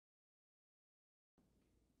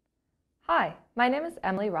Hi, my name is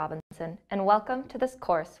Emily Robinson, and welcome to this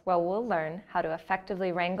course where we'll learn how to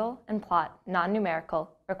effectively wrangle and plot non-numerical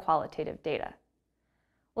or qualitative data.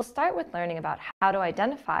 We'll start with learning about how to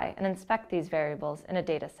identify and inspect these variables in a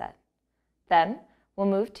dataset. Then, we'll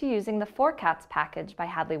move to using the forcats package by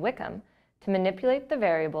Hadley Wickham to manipulate the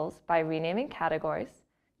variables by renaming categories,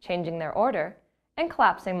 changing their order, and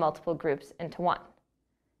collapsing multiple groups into one.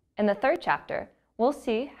 In the third chapter, we'll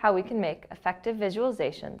see how we can make effective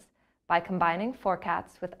visualizations by combining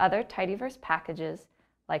forcats with other Tidyverse packages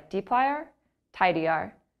like dplyr,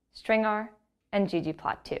 tidyr, stringr, and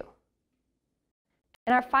ggplot2.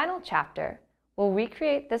 In our final chapter, we'll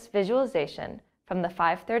recreate this visualization from the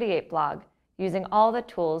FiveThirtyEight blog using all the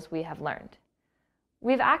tools we have learned.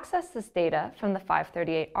 We've accessed this data from the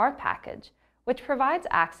FiveThirtyEight R package, which provides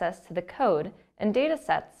access to the code and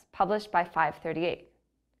datasets published by FiveThirtyEight.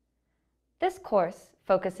 This course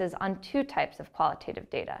focuses on two types of qualitative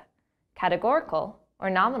data: categorical,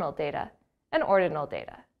 or nominal data, and ordinal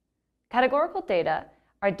data. Categorical data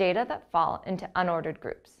are data that fall into unordered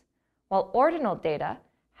groups, while ordinal data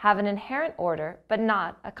have an inherent order but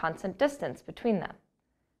not a constant distance between them.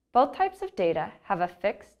 Both types of data have a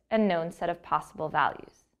fixed and known set of possible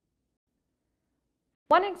values.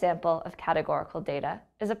 One example of categorical data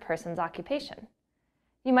is a person's occupation.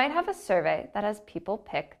 You might have a survey that has people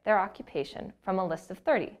pick their occupation from a list of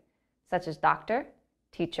 30, such as doctor,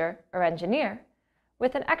 teacher, or engineer,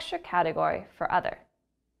 with an extra category for other.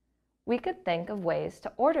 We could think of ways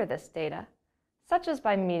to order this data, such as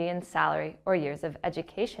by median salary or years of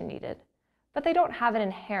education needed, but they don't have an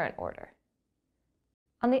inherent order.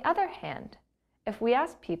 On the other hand, if we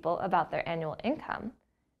asked people about their annual income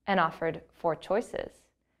and offered 4 choices,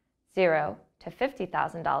 $0 to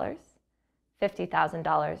 $50,000,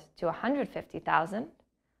 $50,000 to $150,000,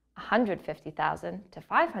 $150,000 to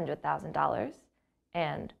 $500,000,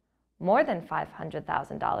 and more than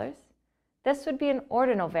 $500,000, this would be an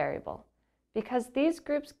ordinal variable because these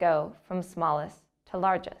groups go from smallest to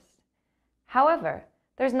largest. However,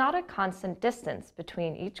 there's not a constant distance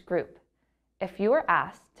between each group. If you were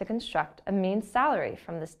asked to construct a mean salary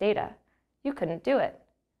from this data, you couldn't do it.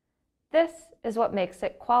 This is what makes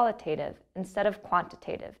it qualitative instead of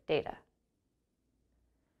quantitative data.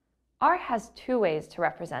 R has two ways to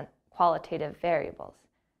represent qualitative variables: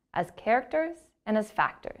 as characters and as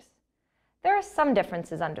factors. There are some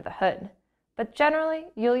differences under the hood, but generally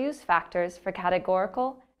you'll use factors for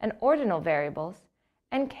categorical and ordinal variables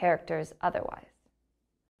and characters otherwise.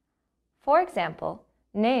 For example,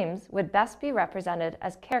 names would best be represented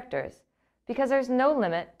as characters because there's no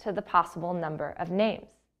limit to the possible number of names.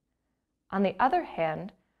 On the other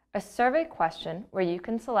hand, a survey question where you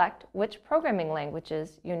can select which programming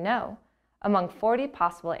languages you know among 40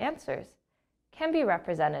 possible answers can be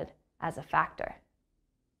represented as a factor.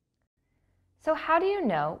 So how do you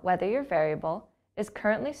know whether your variable is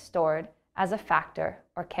currently stored as a factor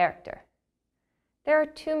or character? There are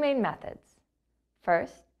two main methods.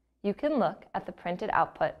 First, you can look at the printed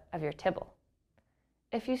output of your tibble.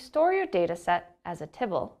 If you store your dataset as a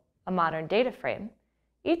tibble, a modern data frame,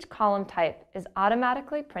 each column type is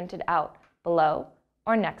automatically printed out below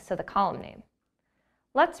or next to the column name.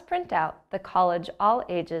 Let's print out the College All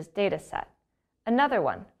Ages dataset, another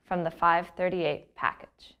one from the FiveThirtyEight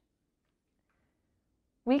package.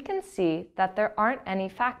 We can see that there aren't any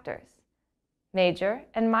factors. Major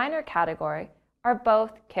and minor category are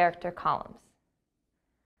both character columns.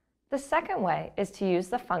 The second way is to use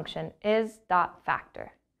the function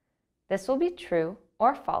is.factor. This will be true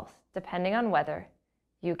or false depending on whether,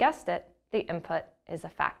 you guessed it, the input is a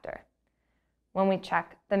factor. When we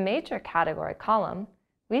check the major category column,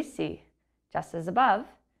 we see, just as above,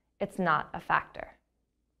 it's not a factor.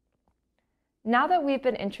 Now that we've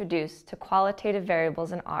been introduced to qualitative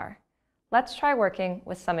variables in R, let's try working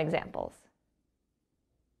with some examples.